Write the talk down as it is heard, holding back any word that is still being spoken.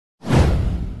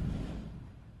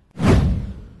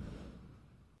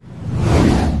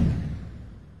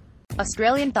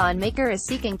Australian Thon Maker is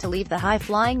seeking to leave the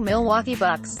high-flying Milwaukee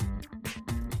Bucks.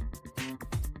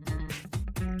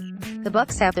 The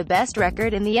Bucks have the best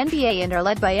record in the NBA and are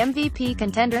led by MVP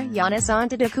contender Giannis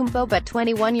Antetokounmpo, but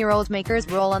 21-year-old Maker's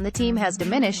role on the team has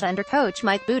diminished under coach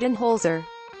Mike Budenholzer.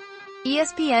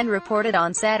 ESPN reported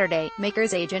on Saturday,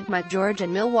 Maker's agent Mike George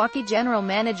and Milwaukee general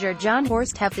manager Jon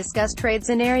Horst have discussed trade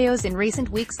scenarios in recent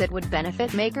weeks that would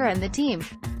benefit Maker and the team.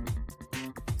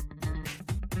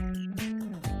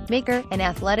 Maker, an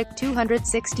athletic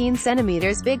 216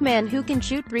 centimeters big man who can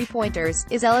shoot three-pointers,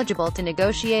 is eligible to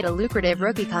negotiate a lucrative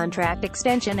rookie contract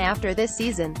extension after this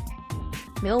season.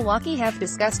 Milwaukee have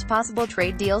discussed possible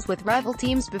trade deals with rival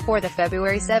teams before the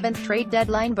February 7 trade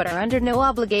deadline but are under no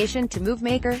obligation to move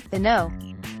Maker, the no.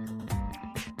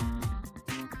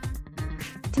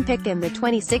 Pick in the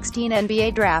 2016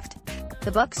 NBA draft.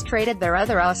 The Bucks traded their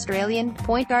other Australian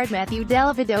point guard Matthew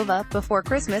Dellavedova before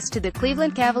Christmas to the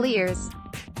Cleveland Cavaliers.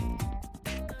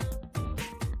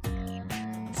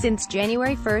 Since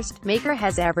January 1, Maker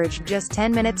has averaged just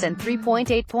 10 minutes and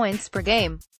 3.8 points per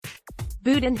game.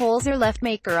 Budenholzer left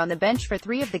Maker on the bench for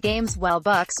 3 of the games while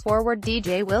Bucks forward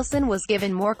DJ Wilson was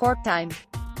given more court time.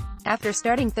 After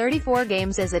starting 34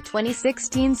 games as a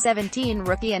 2016-17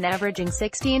 rookie and averaging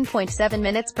 16.7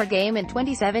 minutes per game in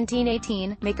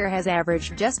 2017-18, Maker has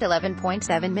averaged just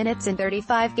 11.7 minutes in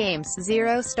 35 games,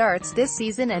 0 starts this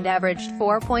season, and averaged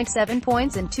 4.7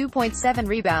 points and 2.7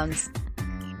 rebounds.